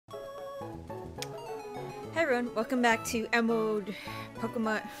Hi everyone, welcome back to Emerald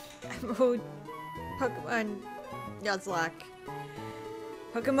Pokemon Nuzlocke.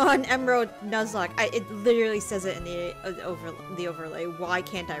 Pokemon Emerald Nuzlocke. It literally says it in the overlay. Why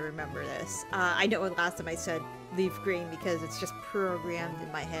can't I remember this? I know last time I said leaf green because it's just programmed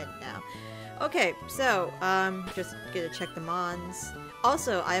in my head now. Okay, so just gonna check the mons.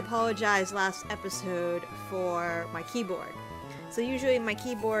 Also, I apologize last episode for my keyboard. So usually my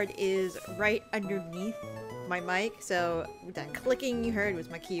keyboard is right underneath my mic, so that clicking you heard was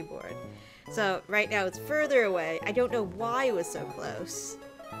my keyboard. So right now it's further away. I don't know why it was so close.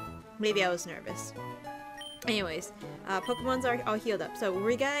 Maybe I was nervous. Anyways, Pokemon's are all healed up. So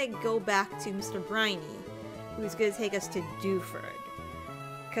we're gonna go back to Mr. Briny, who's gonna take us to Dewford.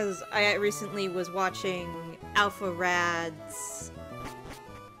 Because I recently was watching Alpha Rad's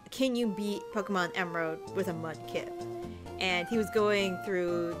Can You Beat Pokemon Emerald with a Mudkip? And he was going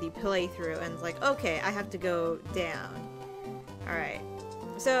through the playthrough and was like, okay, I have to go down. Alright.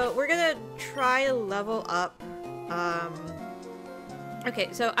 So we're gonna try to level up. Okay,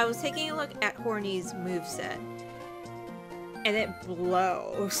 so I was taking a look at Horny's moveset. And it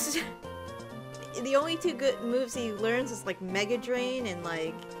blows. The only two good moves he learns is like Mega Drain and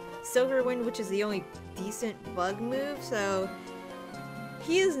like Silver Wind, which is the only decent bug move, so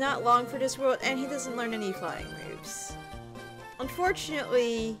he is not long for this world and he doesn't learn any flying moves.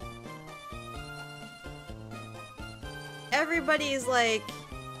 Unfortunately, everybody is like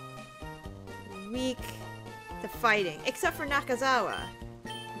weak to fighting, except for Nakazawa.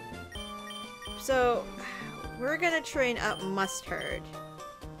 So we're gonna train up Mustard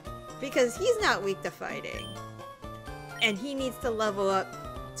because he's not weak to fighting, and he needs to level up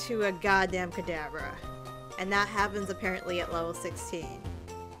to a goddamn Kadabra, and that happens apparently at level 16.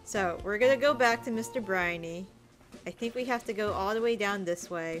 So we're gonna go back to Mr. Briny. I think we have to go all the way down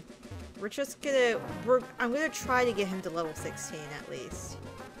this way. We're just gonna... I'm gonna try to get him to level 16 at least.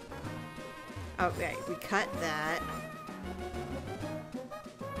 Okay, we cut that.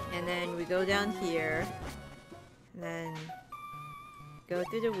 And then we go down here. And then... go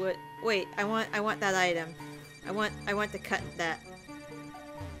through the wood. Wait, I want that item. I want to cut that.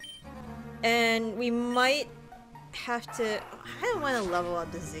 And we might have to... I don't want to level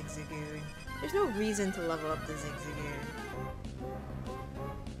up the Zigzagoon. There's no reason to level up the Zigzagoon.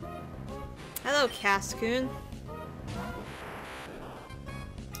 Hello, Cascoon.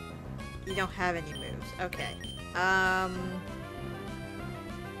 You don't have any moves. Okay.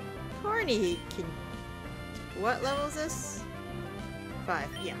 Horny can... What level is this? 5.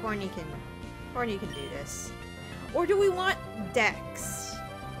 Yeah, Horny can do this. Or do we want Dex?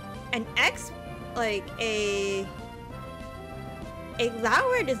 An X, like a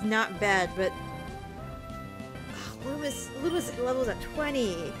Lourd is not bad, but Loomis levels at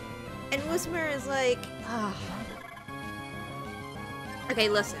 20, and Whismer is like, Okay,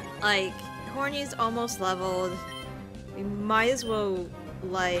 listen, like Horny's almost leveled. We might as well,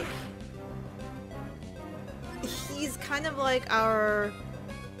 like, he's kind of like our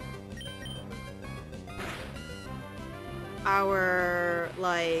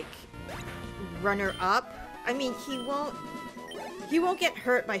like runner-up. I mean, he won't get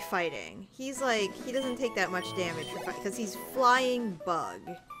hurt by fighting. He's like, he doesn't take that much damage for fight because he's flying bug.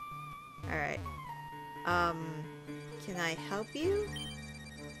 Alright. Can I help you?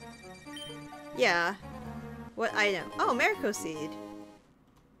 Yeah. What item? Oh, Marico Seed.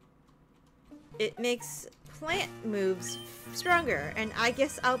 It makes plant moves stronger, and I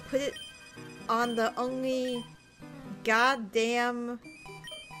guess I'll put it on the only goddamn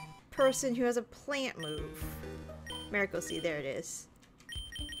person who has a plant move. Miracle Seed, there it is.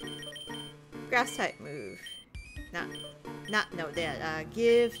 Grass type move.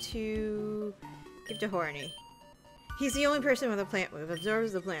 Give to Horny. He's the only person with a plant move.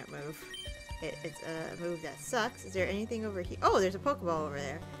 Absorbs the plant move. It's a move that sucks. Is there anything over here? Oh, there's a Pokeball over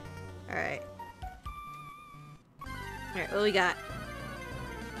there. Alright. Alright, what we got?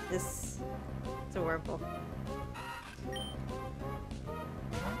 This... It's a Wurmple.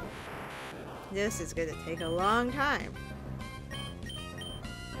 This is gonna take a long time.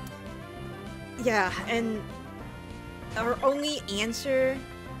 Yeah, and our only answer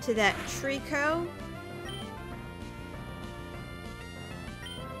to that Trico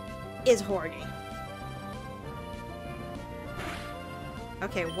is Horny.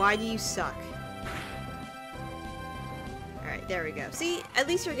 Okay, why do you suck? Alright, there we go. See, at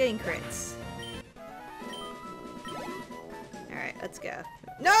least you're getting crits. Alright, let's go.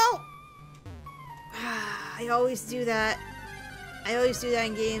 No! I always do that. I always do that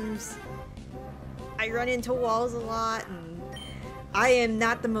in games. I run into walls a lot, and I am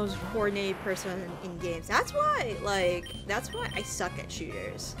not the most coordinated person in games. That's why I suck at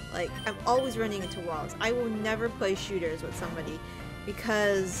shooters. Like, I'm always running into walls. I will never play shooters with somebody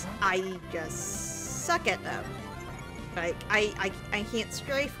because I just suck at them. Like, I can't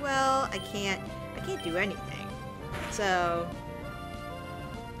strafe well. I can't do anything. So,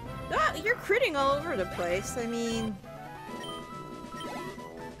 oh, you're critting all over the place. I mean,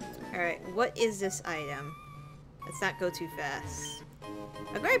 all right, what is this item? Let's not go too fast.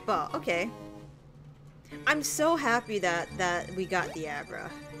 A great ball. Okay. I'm so happy that we got the Abra.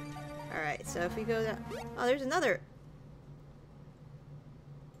 All right, so if we go down, oh, there's another.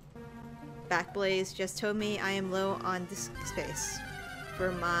 Backblaze just told me I am low on disk space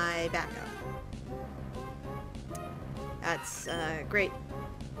for my backup. That's great,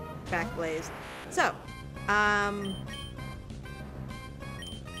 Backblaze. So,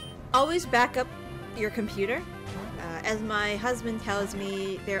 always back up your computer. As my husband tells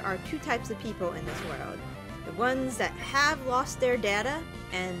me, there are two types of people in this world. The ones that have lost their data,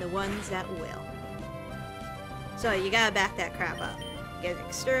 and the ones that will. So you gotta back that crap up. Get an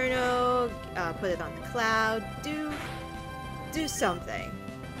external, put it on the cloud, do something.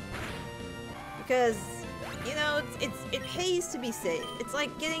 Because, you know, it pays to be safe. It's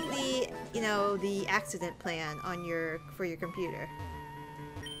like getting the, you know, the accident plan on for your computer.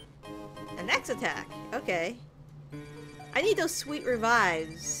 An X attack, okay. I need those sweet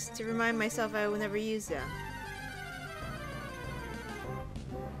revives to remind myself I will never use them.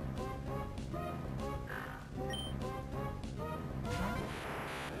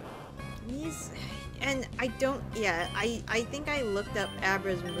 And I don't, yeah, I think I looked up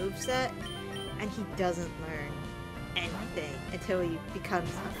Abra's moveset, and he doesn't learn anything until he becomes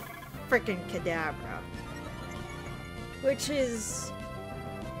a frickin' Kadabra. Which is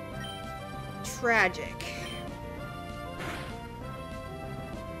tragic.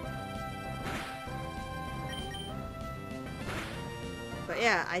 But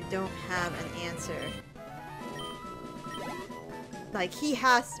yeah, I don't have an answer. Like, it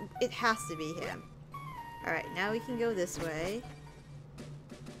has to be him. Alright, now we can go this way.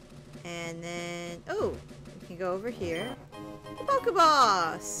 And then, oh, we can go over here. The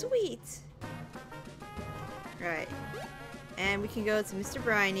Pokeball! Sweet! Right. And we can go to Mr.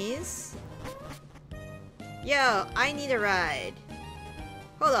 Briney's. Yo, I need a ride.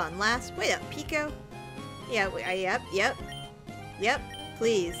 Hold on, wait up, Pico? Yeah, yep,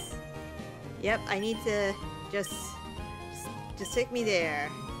 please. Yep, I need to just take me there.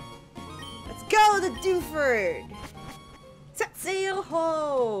 Let's go to Dewford! Set sail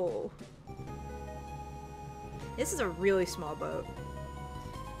ho! This is a really small boat.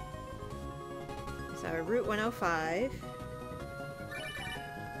 So, Route 105.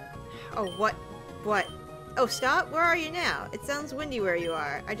 Oh, what? What? Oh, stop? Where are you now? It sounds windy where you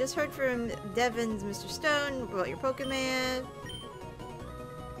are. I just heard from Devin's Mr. Stone about your Pokemon.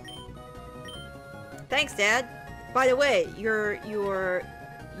 Thanks, Dad. By the way, your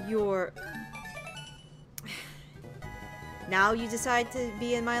now you decide to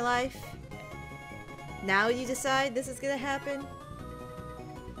be in my life? Now you decide this is gonna happen?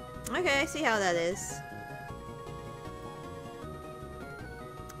 Okay, I see how that is.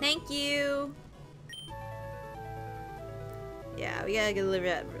 Thank you! Yeah, we gotta deliver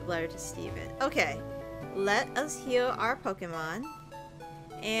that letter to Steven. Okay, let us heal our Pokemon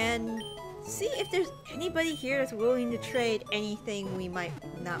and see if there's anybody here that's willing to trade anything we might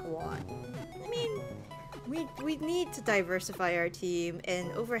not want. I mean, we need to diversify our team,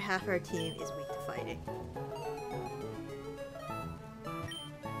 and over half our team is weak to fighting.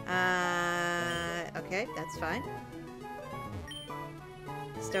 Okay, that's fine.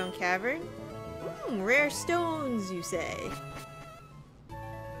 Stone Cavern? Rare stones, you say?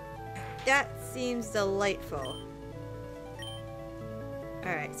 That seems delightful.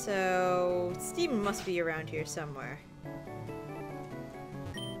 Alright, so Steven must be around here somewhere.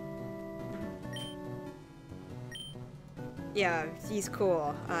 Yeah, he's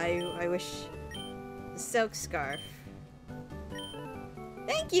cool. I wish... The Silk Scarf.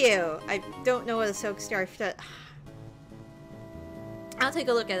 Thank you! I don't know what a Silk Scarf does. I'll take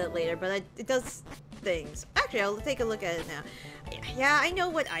a look at it later, but it does things. Actually, I'll take a look at it now. Yeah, I know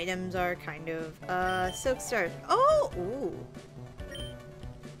what items are kind of. Silk Scarf. Oh! Ooh.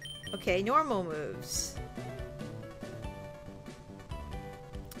 Okay, normal moves.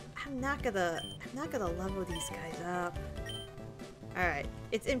 I'm not gonna level these guys up. Alright,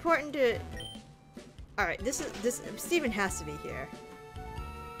 it's important to... Alright, Steven has to be here.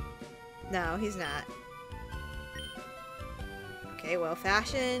 No, he's not. Okay, well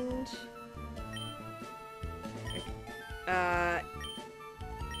fashioned.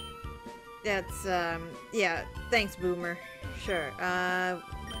 That's, yeah, thanks, Boomer. Sure,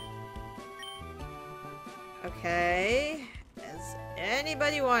 okay. Does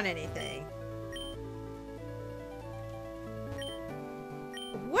anybody want anything?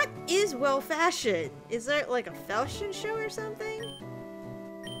 What is well-fashioned? Is there, like, a fashion show or something?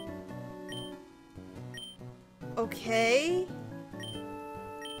 Okay.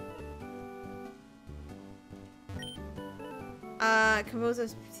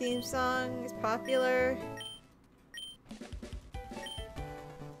 Composer's theme song is popular.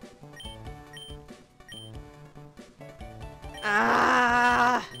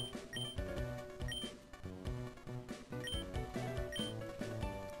 Ah!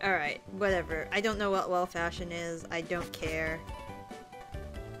 Alright, whatever. I don't know what well-fashion is. I don't care.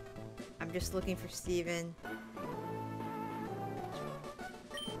 I'm just looking for Steven.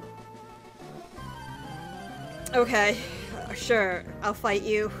 Okay, sure. I'll fight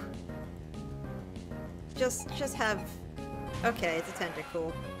you. Just have... Okay, it's a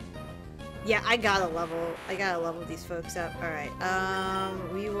tentacle. Yeah, I gotta level these folks up. Alright,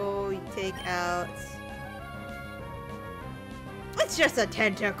 we will take out... It's just a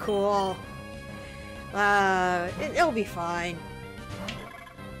tentacle! It'll be fine.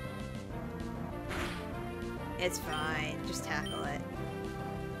 It's fine. Just tackle it.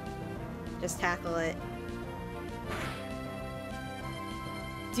 Just tackle it.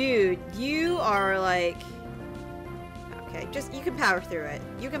 Dude, you are like... Okay, just, you can power through it.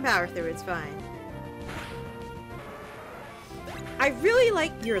 You can power through it, it's fine. I really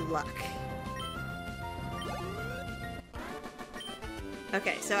like your luck.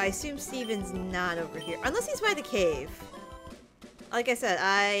 Okay, so I assume Steven's not over here. Unless he's by the cave. Like I said,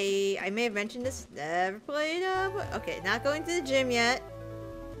 I may have mentioned this. Never played okay, not going to the gym yet.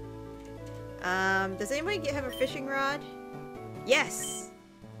 Does anybody have a fishing rod? Yes!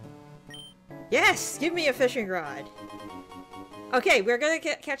 Yes! Give me a fishing rod! Okay, we're gonna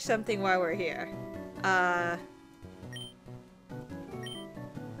catch something while we're here.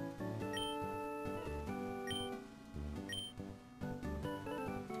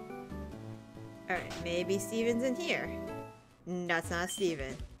 Alright, maybe Steven's in here. That's not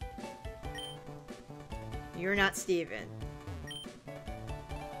Steven. You're not Steven.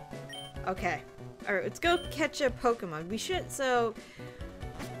 Okay. Alright, let's go catch a Pokemon. We should, so...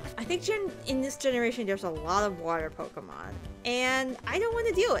 I think in this generation there's a lot of water Pokemon. And I don't want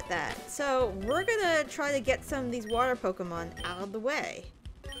to deal with that. So we're gonna try to get some of these water Pokemon out of the way.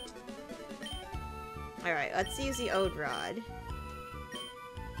 Alright, let's use the Ode Rod.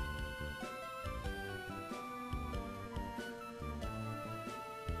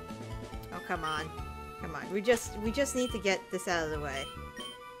 Oh, come on. Come on. We just need to get this out of the way.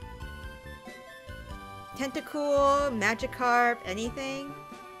 Tentacool, Magikarp, anything?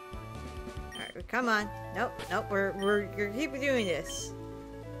 Alright, come on. Nope, nope, we're keep doing this.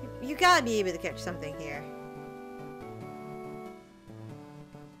 You gotta be able to catch something here.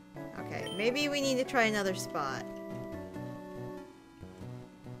 Okay, maybe we need to try another spot.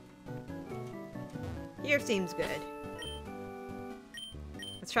 Here seems good.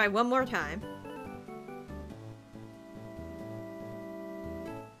 Let's try one more time.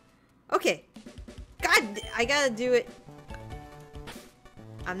 Okay. God, I gotta do it.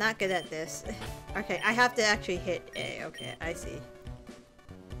 I'm not good at this. Okay, I have to actually hit A. Okay, I see.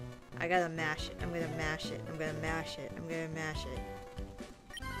 I gotta mash it. I'm gonna mash it. I'm gonna mash it. I'm gonna mash it.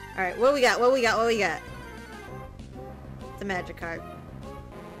 Alright, what we got? What we got? What we got? It's a Magikarp.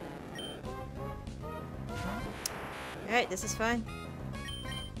 Alright, this is fine.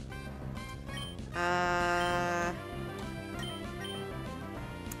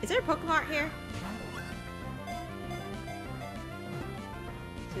 Is there a Pokemon here?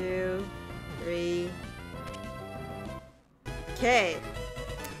 2, 3. Okay.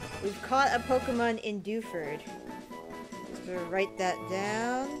 We've caught a Pokemon in Dewford. Just gonna write that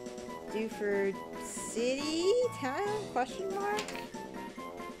down. Dewford City? Town? Question mark?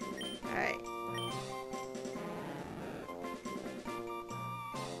 Alright.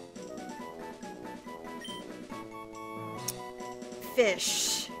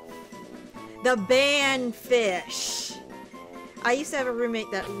 Fish. The band Fish. I used to have a roommate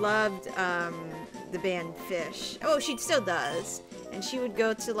that loved the band Fish. Oh, she still does. And she would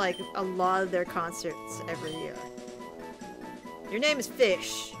go to like a lot of their concerts every year. Your name is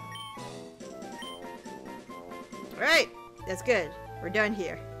Fish. Alright, that's good. We're done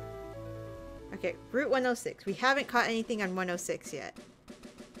here. Okay, Route 106. We haven't caught anything on 106 yet.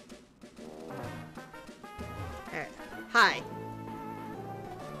 Alright. Hi.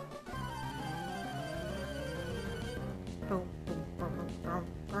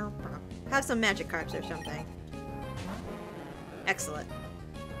 Have some magic carps or something. Excellent.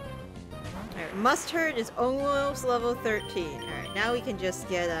 Alright, Mustard is almost level 13. Alright, now we can just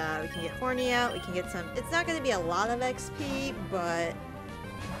get, we can get Horny out, we can get some... It's not gonna be a lot of XP, but...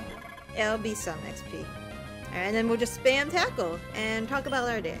 It'll be some XP. Alright, and then we'll just spam tackle and talk about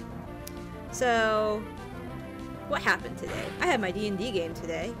our day. So... What happened today? I had my D&D game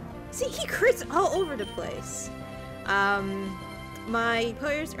today. See, he crits all over the place. My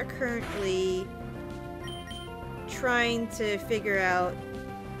players are currently trying to figure out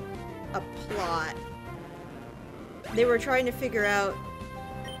a plot. They were trying to figure out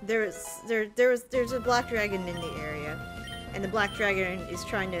there's a black dragon in the area, and the black dragon is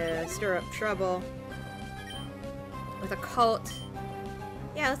trying to stir up trouble with a cult.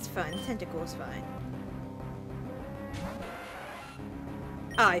 Yeah, that's fine. Tentacle's fine.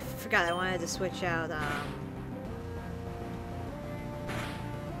 Oh, I forgot. I wanted to switch out.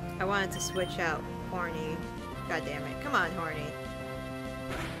 I wanted to switch out Horny. God damn it! Come on, Horny.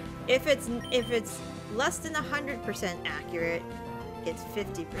 If it's less than 100% accurate, it's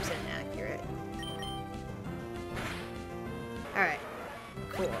 50% accurate. All right.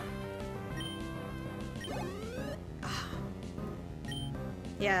 Cool.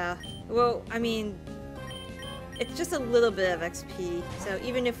 Yeah. Well, I mean. It's just a little bit of XP, so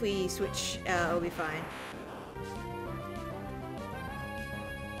even if we switch, it'll be fine.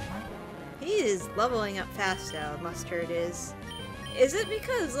 He is leveling up fast though, Mustard is. Is it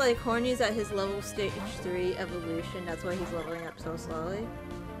because, like, Horny's at his level stage 3 evolution, that's why he's leveling up so slowly?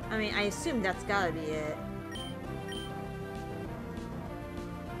 I mean, I assume that's gotta be it.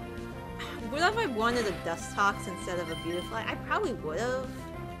 What if I wanted a Dustox instead of a Beautifly? I probably would've.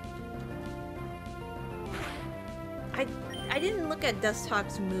 I didn't look at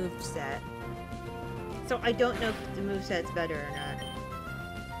Dustox's moveset, so I don't know if the moveset's better or not.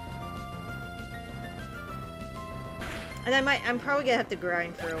 And I'm probably gonna have to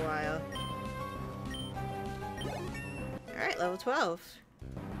grind for a while. Alright, level 12.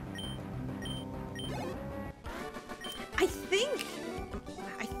 I think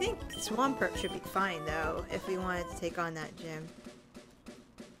Swampert should be fine though, if we wanted to take on that gym.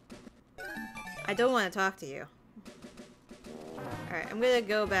 I don't want to talk to you. Alright, I'm gonna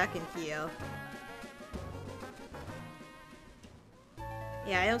go back and heal.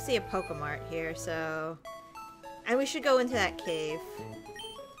 Yeah, I don't see a Pokemart here, so... And we should go into that cave.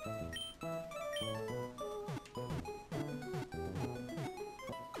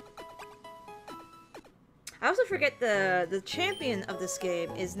 I also forget the champion of this game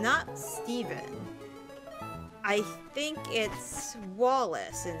is not Steven. I think it's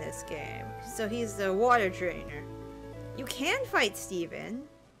Wallace in this game. So he's the water trainer. You can fight Steven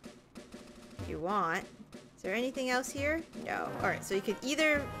if you want. Is there anything else here? No. Alright, so you could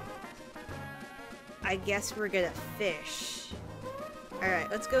either... I guess we're gonna fish.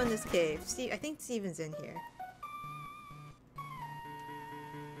 Alright, let's go in this cave. I think Steven's in here.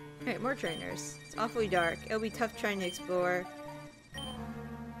 Alright, more trainers. It's awfully dark. It'll be tough trying to explore.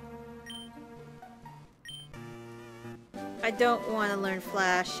 I don't want to learn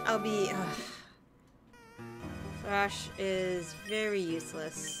Flash. I'll be... Flash is very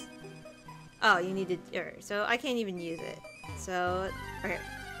useless. Oh, you need to... Alright, so I can't even use it. So... Okay.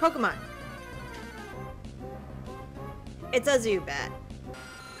 Pokemon! It's a Zubat.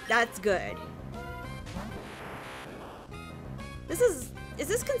 That's good. Is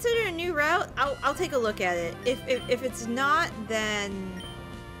this considered a new route? I'll take a look at it. If it's not, then...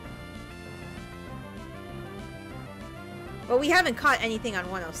 Well, we haven't caught anything on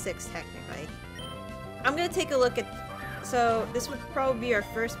 106, technically. I'm gonna take a look at... So, this would probably be our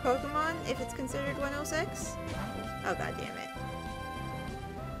first Pokemon, if it's considered 106? Oh, god damn it.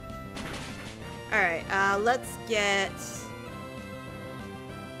 Alright, let's get...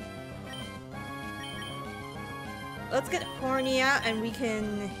 Let's get Horny out, and we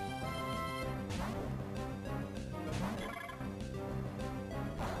can...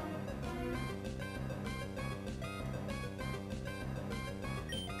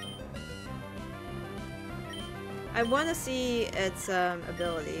 I want to see its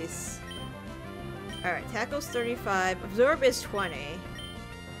abilities. Alright, Tackle's 35, Absorb is 20.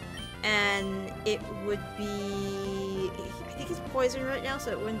 And it would be... I think it's poison right now,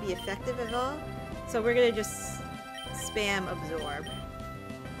 so it wouldn't be effective at all. So we're gonna just spam Absorb.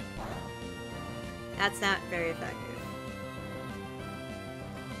 That's not very effective.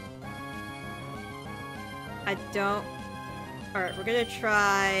 I don't... Alright, we're gonna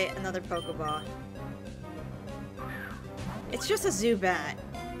try another Pokeball. It's just a Zubat.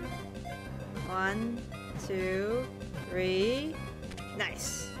 1, 2, 3.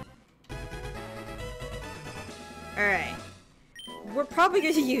 Nice. Alright. We're probably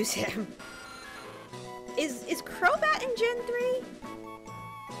going to use him. Is Crobat in Gen 3?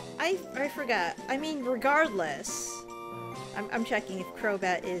 I forgot. I mean, regardless. I'm checking if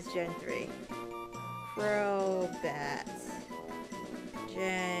Crobat is Gen 3. Crobat.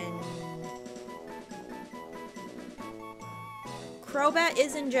 Crobat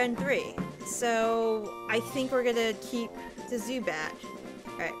is in Gen 3. So, I think we're gonna keep the Zubat.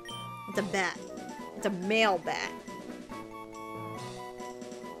 Alright. It's a bat. It's a male bat.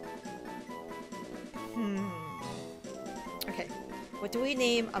 Okay. What do we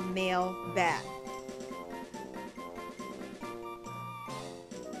name a male bat?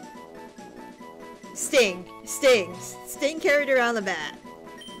 Sting. Sting. Sting carried around the bat.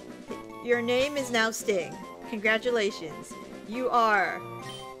 Your name is now Sting. Congratulations. You are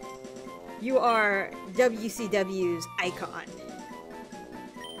WCW's icon.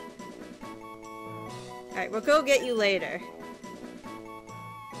 Alright, we'll go get you later.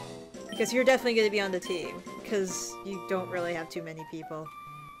 Because you're definitely going to be on the team. Because you don't really have too many people.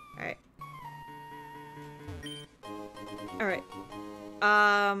 Alright. Alright.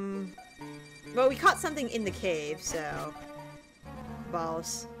 Well, we caught something in the cave, so...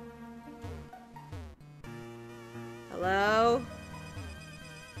 Balls. Hello?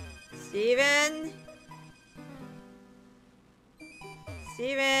 Steven?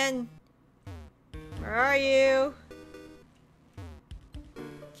 Steven? Where are you?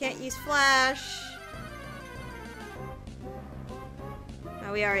 Can't use Flash.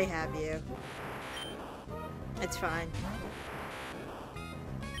 Oh, we already have you. It's fine.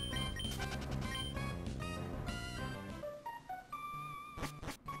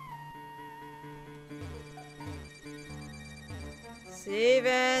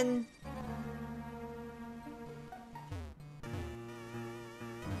 Steven!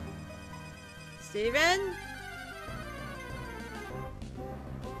 Steven?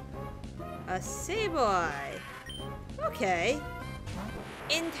 A Sableye. Okay.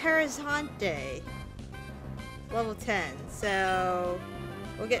 Interessante. Level 10. So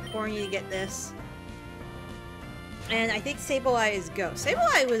we'll get Horny to get this. And I think Sableye is Ghost.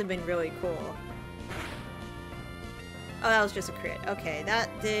 Sableye would have been really cool. Oh, that was just a crit. Okay, that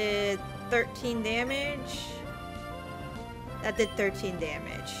did 13 damage. That did 13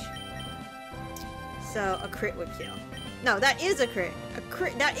 damage. So a crit would kill. No, that is a crit. A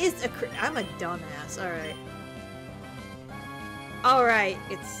crit. That is a crit. I'm a dumbass. All right. All right.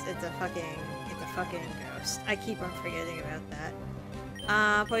 It's a fucking ghost. I keep on forgetting about that.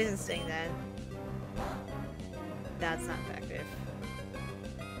 Poison Sting then. That's not effective.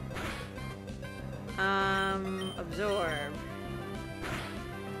 Absorb.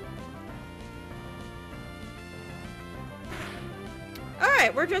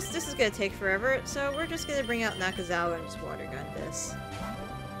 Alright, this is gonna take forever, so we're just gonna bring out Nakazawa and just water gun this.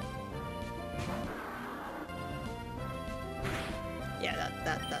 Yeah,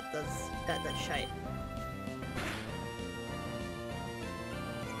 that does shite.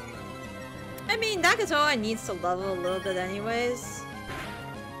 I mean, Nakazawa needs to level a little bit anyways.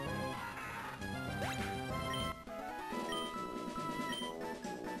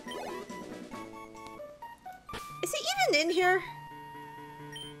 Is he even in here?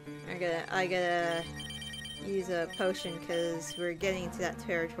 I gotta use a potion because we're getting to that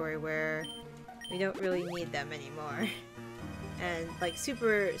territory where we don't really need them anymore. And like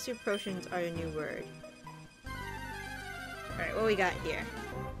super potions are a new word. Alright, what we got here?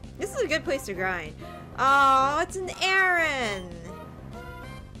 This is a good place to grind. Oh, it's an Aaron!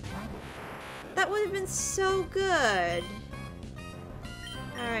 That would have been so good!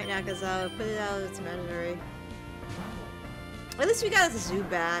 Alright, Nakazawa, put it out of its misery. At least we got a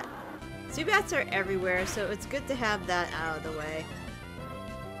Zubat. Zubats are everywhere, so it's good to have that out of the way.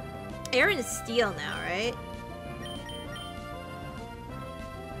 Aaron is Steel now, right?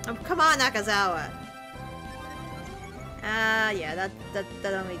 Oh, come on, Nakazawa! Yeah, that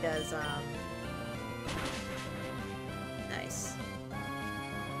only does, Nice.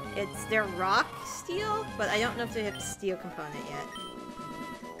 It's their rock steel, but I don't know if they have the steel component yet.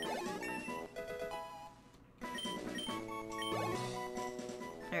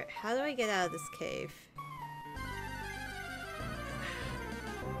 Alright, how do I get out of this cave?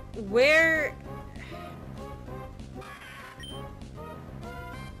 Where...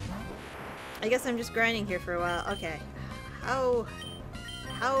 I guess I'm just grinding here for a while. Okay. How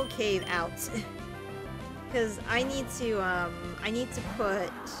cave out? Because I need to put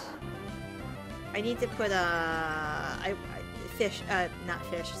not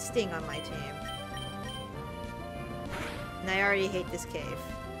fish, Sting on my team. And I already hate this cave.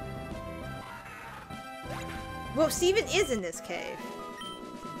 Well, Steven is in this cave.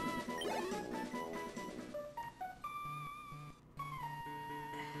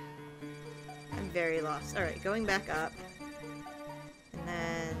 I'm very lost. Alright, going back up. And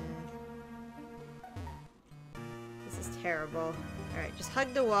then... This is terrible. Alright, just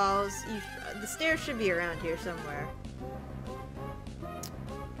hug the walls. The stairs should be around here somewhere.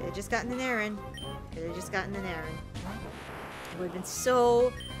 Could have just gotten an errand. Could have just gotten an errand. It would have been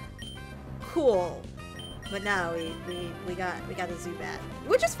so cool. But no, we got a Zubat,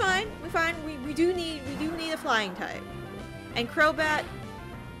 which is fine. We do need a flying type, and Crobat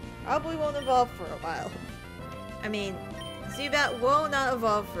probably won't evolve for a while. I mean, Zubat will not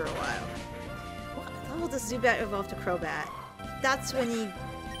evolve for a while. What level does Zubat evolve to Crobat? That's when he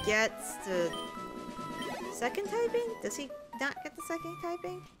gets the second typing? Does he not get the second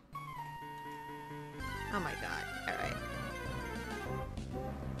typing? Oh my god. Alright.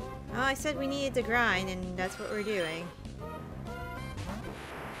 Oh, I said we needed to grind, and that's what we're doing.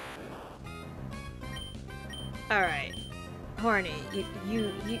 Alright. Horny,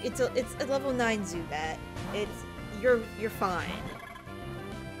 it's a level 9 Zubat. You're fine.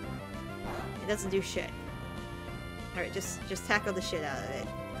 It doesn't do shit. Alright, just tackle the shit out of it.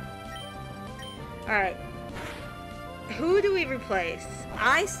 Alright. Who do we replace?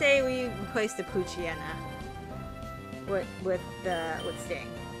 I say we replace the Poochyena with Sting.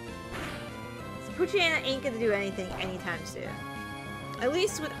 So Poochyena ain't gonna do anything anytime soon. At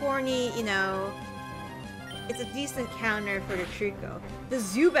least with Horny, you know, it's a decent counter for the Trico. The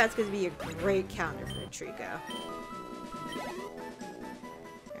Zubat's gonna be a great counter for the Trico.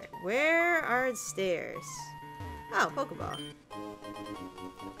 Alright, where are the stairs? Oh, Pokeball.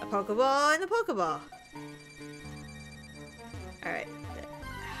 A Pokeball and a Pokeball. Alright. For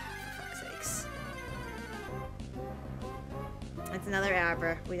fuck's sakes. That's another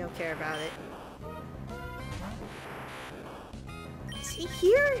Abra. We don't care about it. Is he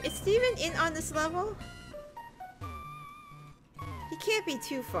here? Is Steven in on this level? He can't be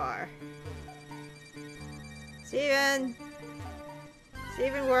too far. Steven!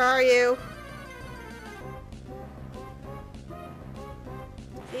 Steven, where are you?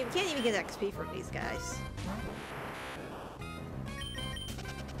 See, we can't even get XP from these guys.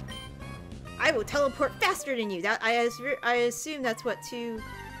 I will teleport faster than you. That I assume that's what a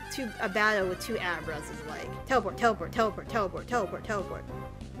battle with two Abras is like. Teleport, teleport, teleport, teleport, teleport, teleport.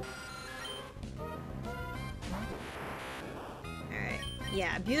 Alright.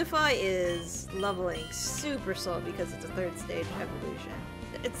 Yeah, Beautify is leveling super slow because it's a 3rd stage evolution.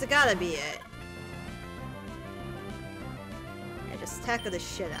 It's gotta be it. Yeah, just tackle the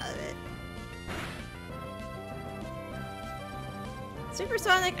shit out of it.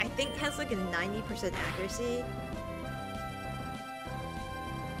 Supersonic, I think, has like a 90% accuracy.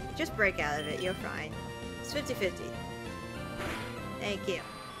 Just break out of it, you're fine. It's 50-50. Thank you.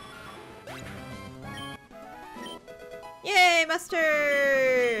 Yay,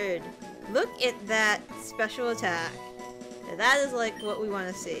 Mustard! Look at that special attack. Now that is like what we want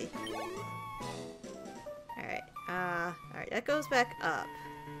to see. Alright, alright, that goes back up.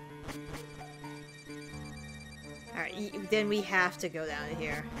 Alright, then we have to go down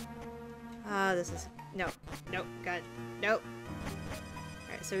here. This is... No. Nope. Got it. Nope.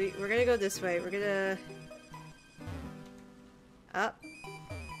 Alright, so we're gonna go this way. We're gonna... Up.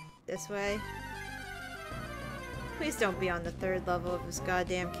 This way. Please don't be on the 3rd level of this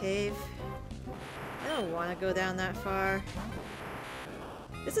goddamn cave. I don't want to go down that far.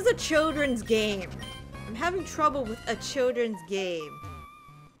 This is a children's game. I'm having trouble with a children's game.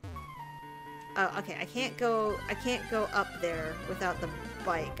 Oh, okay, I can't go up there without the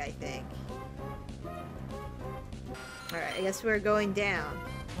bike, I think. Alright, I guess we're going down.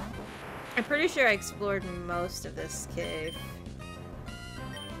 I'm pretty sure I explored most of this cave.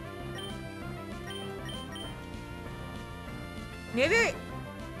 Maybe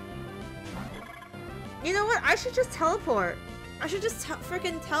you know what? I should just teleport. I should just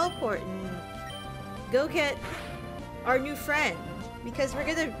freaking teleport and go get our new friend. Because we're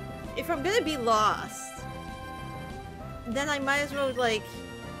gonna... If I'm gonna be lost, then I might as well, like,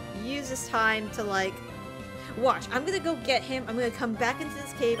 use this time to, like... Watch, I'm gonna go get him, I'm gonna come back into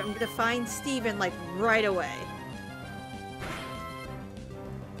this cave, I'm gonna find Steven, like, right away.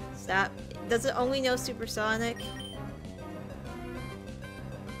 Stop. Does it only know Supersonic?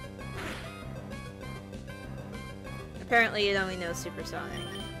 Apparently it only knows Supersonic.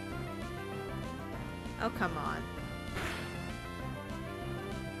 Oh, come on.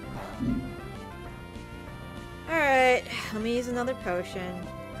 Alright, let me use another potion.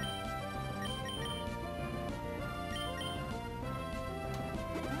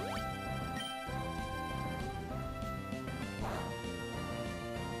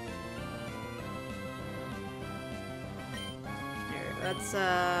 Let's,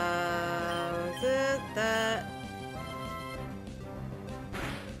 what's it? That...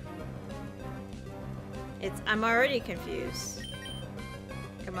 I'm already confused.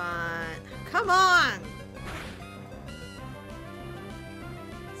 Come on. Come on!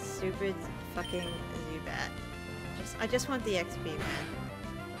 Stupid fucking Zubat. I just want the XP, man.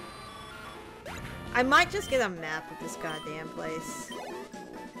 I might just get a map of this goddamn place.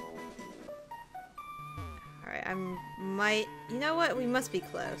 Alright, you know what? We must be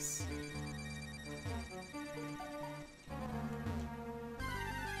close.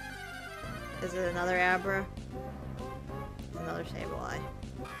 Is it another Abra? It's another Sableye.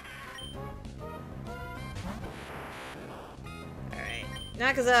 Alright.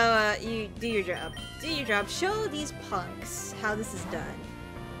 Nakazawa, you do your job. Do your job. Show these punks how this is done.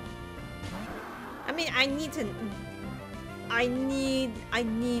 I mean, I need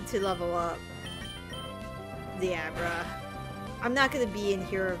to level up the Abra. I'm not gonna be in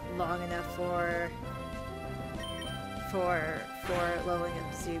here long enough for leveling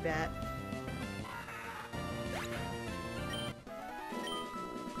up Zubat.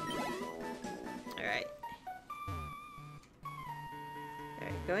 Alright.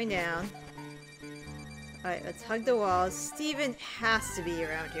 Alright, going down. Alright, let's hug the walls. Steven has to be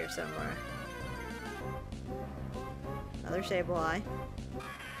around here somewhere. Another Sableye.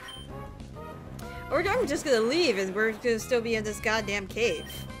 Or I'm just gonna leave and we're gonna still be in this goddamn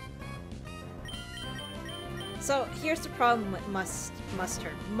cave. So here's the problem with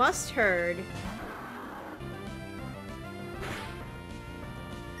Mustard. Mustard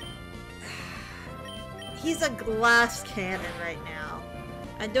he's a glass cannon right now.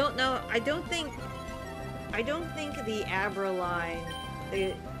 I don't think the Abra line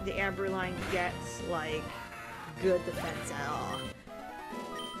gets like good defense at all.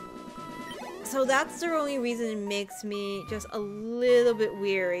 So that's the only reason it makes me just a little bit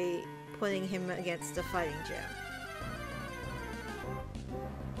weary putting him against the fighting gym.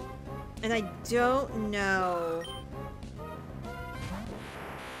 And I don't know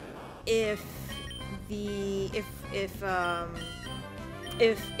if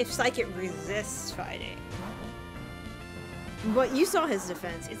Psychic resists fighting. But you saw his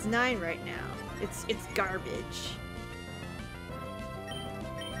defense. It's 9 right now. It's garbage.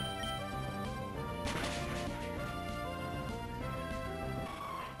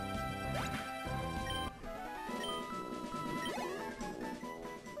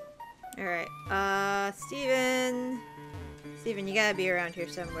 Alright, Steven, you gotta be around here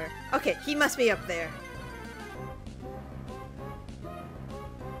somewhere. Okay, he must be up there.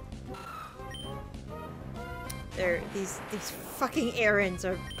 These fucking errands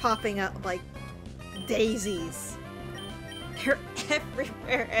are popping up like daisies. They're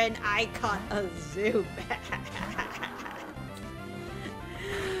everywhere, and I caught a Zubat.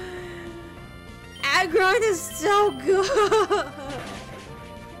 Aggron is so good!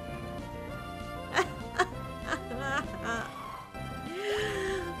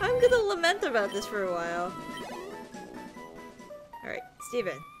 I'm gonna lament about this for a while. Alright,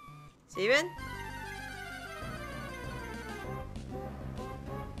 Steven. Steven?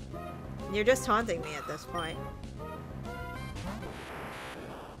 You're just taunting me at this point.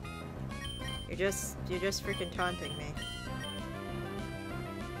 You're just freaking taunting me.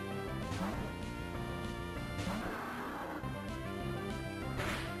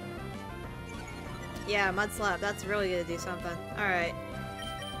 Yeah, Mud Slap, that's really gonna do something. Alright.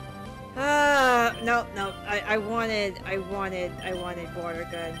 No. I wanted Water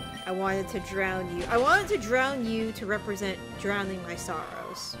Gun. I wanted to drown you. I wanted to drown you to represent drowning my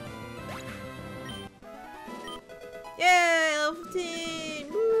sorrows. Yay! Level 15!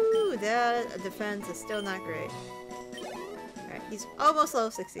 Woo! That defense is still not great. Alright, he's almost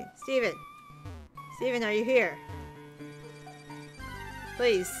level 16. Steven! Steven, are you here?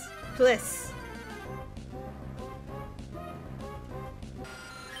 Please. Please.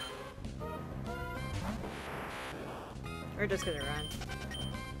 We're just gonna run.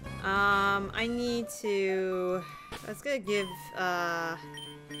 I need to... Let's gonna give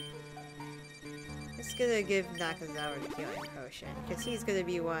Nakazawa the healing potion, because he's gonna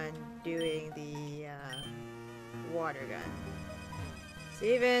be one doing the water gun.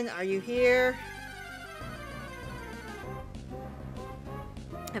 Steven, are you here?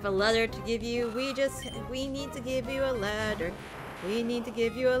 I have a letter to give you. We need to give you a letter. We need to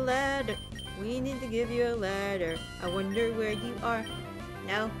give you a letter. We need to give you a letter. I wonder where you are.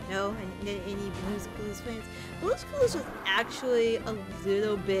 No, any Blues Clues fans? Blues Clues was actually a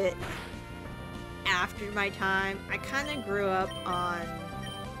little bit after my time. I kind of grew up on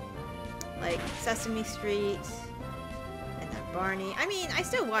like Sesame Street and then Barney. I mean, I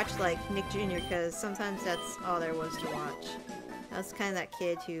still watch, like, Nick Jr. because sometimes that's all there was to watch. I was kind of that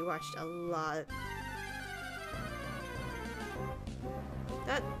kid who watched a lot.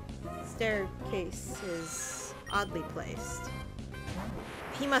 That staircase is oddly placed.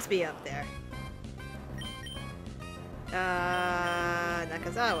 He must be up there.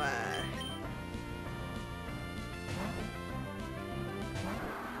 Nakazawa.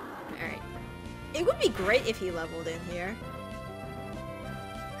 Alright. It would be great if he leveled in here.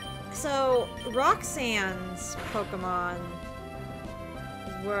 So, Roxanne's Pokemon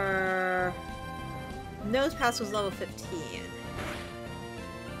were... Nosepass was level 15.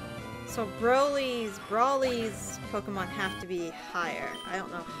 So Brawly's Pokemon have to be higher. I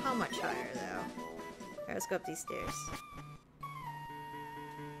don't know how much higher, though. Alright, let's go up these stairs.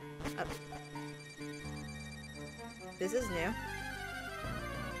 Up. This is new.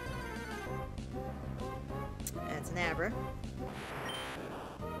 And it's an Abra.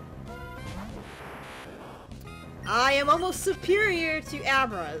 I am almost superior to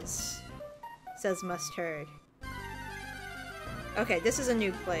Abras, says Mustard. Okay, this is a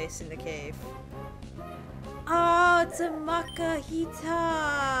new place in the cave. Oh, it's a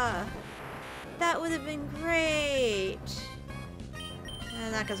Makahita! That would have been great!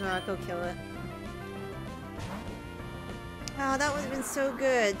 Nakazawa, go kill it. Oh, that would have been so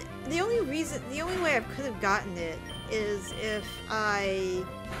good. The only way I could have gotten it is if I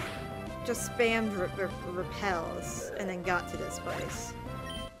just spammed repels and then got to this place.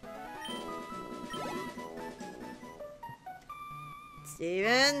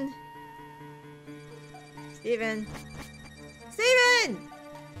 Steven! Steven! Steven!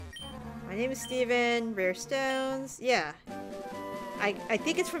 My name is Steven. Rare stones. Yeah. I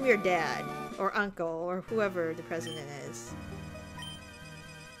think it's from your dad. Or uncle. Or whoever the president is.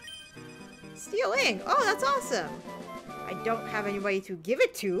 Stealing! Oh, that's awesome! I don't have anybody to give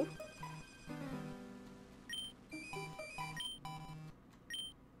it to.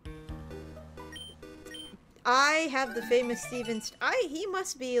 I have the famous Steven. He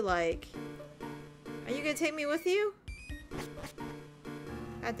must be like. Are you gonna take me with you?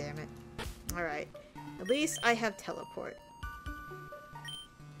 God damn it. Alright. At least I have teleport.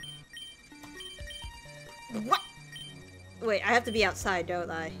 What? Wait, I have to be outside,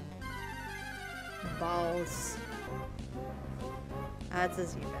 don't I? Balls. That's a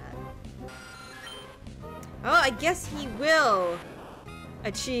Zubat. Oh, I guess he will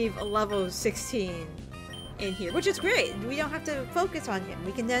achieve a level 16 in here, which is great. We don't have to focus on him.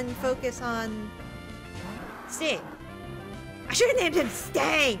 We can then focus on Sting. I should have named him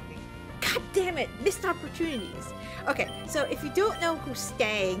Stang! God damn it! Missed opportunities. Okay, so if you don't know who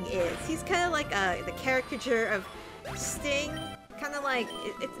Stang is, he's kind of like the caricature of Sting. Kind of like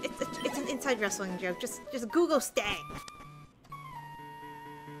it's an inside wrestling joke. Just Google Stang.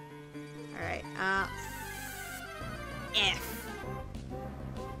 All right. F.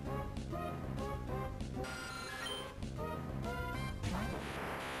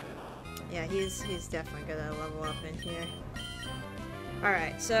 Yeah, he's definitely gonna level up in here.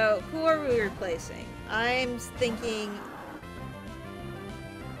 Alright, so who are we replacing? I'm thinking...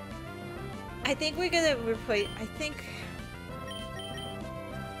 I think we're gonna replace... I think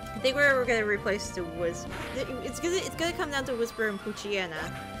we're gonna replace the Whisper. It's gonna come down to Whisper and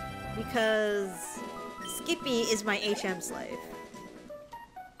Poochyena, because Skippy is my HM slave.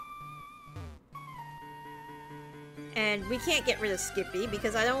 And we can't get rid of Skippy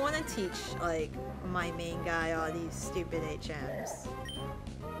because I don't want to teach, like, my main guy all these stupid HMs.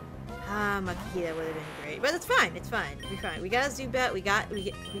 Makita would have been great. But it's fine, it's fine. We'll be fine. We got a Zubat, we've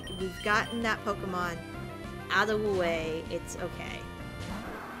gotten that Pokemon out of the way. It's okay.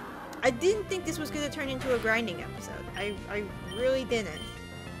 I didn't think this was going to turn into a grinding episode. I really didn't.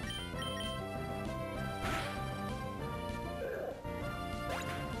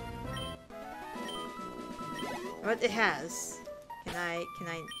 But it has. Can I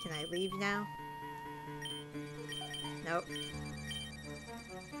leave now? Nope.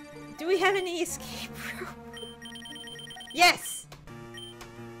 Do we have any escape room? Yes!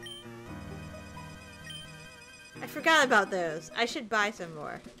 I forgot about those. I should buy some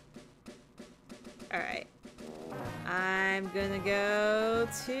more. Alright. I'm gonna go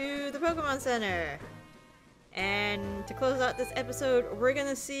to the Pokemon Center. And to close out this episode, we're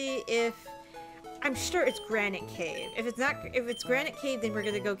gonna see if... I'm sure it's Granite Cave. If it's Granite Cave, then we're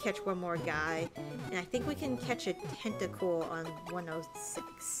gonna go catch one more guy. And I think we can catch a Tentacool on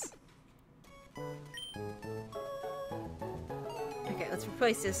 106. Okay, let's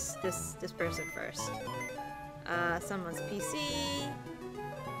replace this person first. Someone's PC.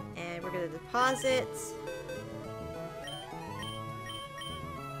 And we're gonna deposit.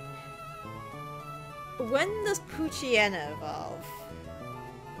 When does Poochyena evolve?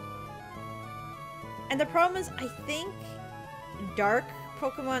 And the problem is, I think dark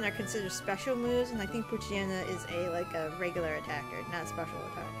Pokemon are considered special moves, and I think Poochyena is like a regular attacker, not a special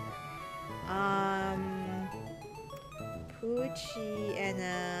attacker.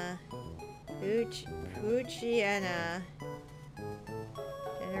 Poochyena. Poochyena.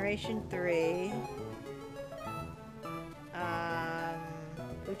 Generation 3.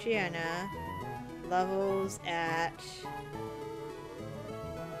 Poochyena levels at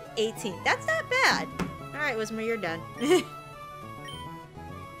 18. That's not bad. Alright, Wisma, you're done.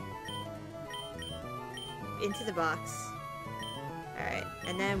 Into the box. Alright,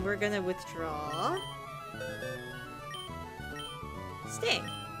 and then we're gonna withdraw Sting.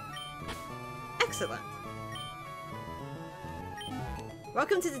 Excellent.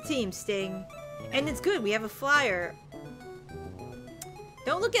 Welcome to the team, Sting. And it's good, we have a flyer.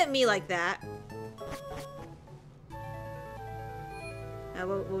 Don't look at me like that.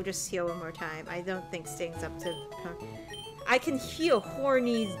 We'll just heal one more time. I don't think Sting's up to... I can feel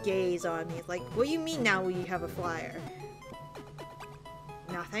Horny's gaze on me. It's like, what do you mean now you have a flyer?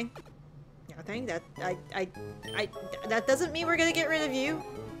 Nothing. Nothing. That that doesn't mean we're gonna get rid of you.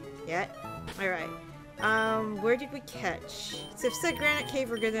 Yet. Alright. Where did we catch? So if it's a Granite Cave,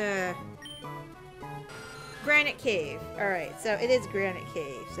 we're gonna... Granite Cave. Alright, so it is Granite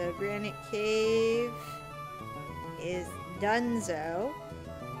Cave. So Granite Cave is Dunzo.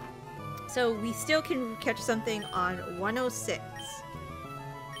 So we still can catch something on 106.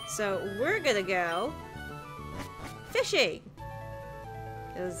 So we're gonna go fishing.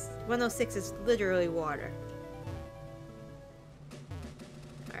 Because 106 is literally water.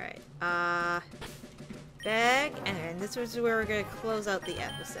 Alright, bag, and this is where we're gonna close out the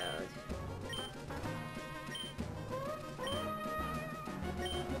episode.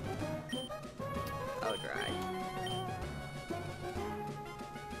 Oh, dry.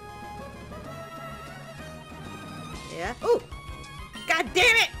 Yeah. Oh! God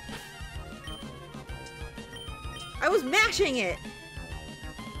damn it! I was mashing it!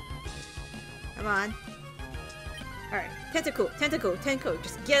 Come on. Alright. Tentacle, tentacle, tentacle.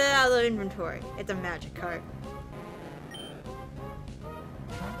 Just get it out of the inventory. It's a magic card.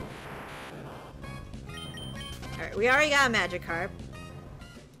 Alright, we already got a magic carp.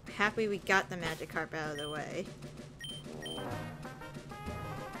 Happy we got the magic carp out of the way.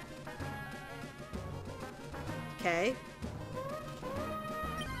 Okay.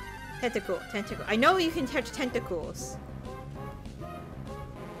 Tentacle, tentacle. I know you can catch tentacles.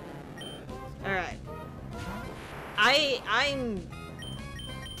 Alright. I'm...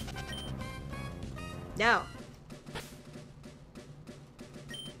 No.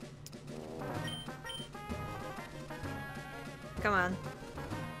 Come on.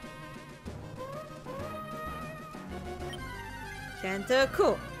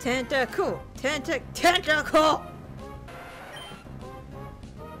 Tentacle! Tentacle! Tentacle!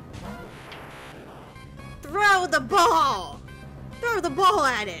 Throw the ball! Throw the ball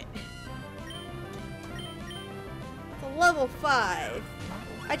at it! It's a level 5.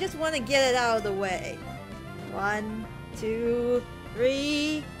 I just want to get it out of the way. 1, 2,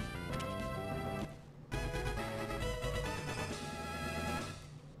 3...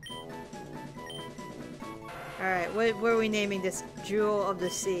 Alright, what are we naming this Jewel of the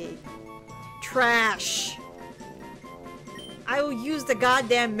Sea? Trash! I will use the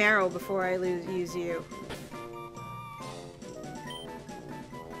goddamn marrow before I use you.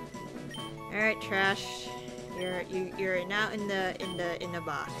 Alright, trash. You're now in the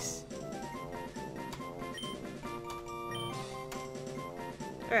box.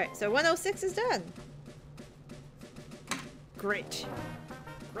 Alright, so 106 is done. Great.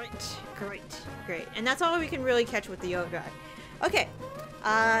 Great, great, great. And that's all we can really catch with the Overdrive. Okay,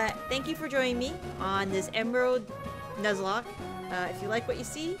 thank you for joining me on this Emerald Nuzlocke. If you like what you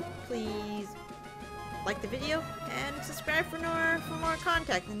see, please like the video and subscribe for more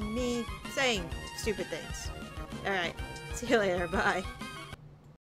content than me saying stupid things. Alright, see you later, bye.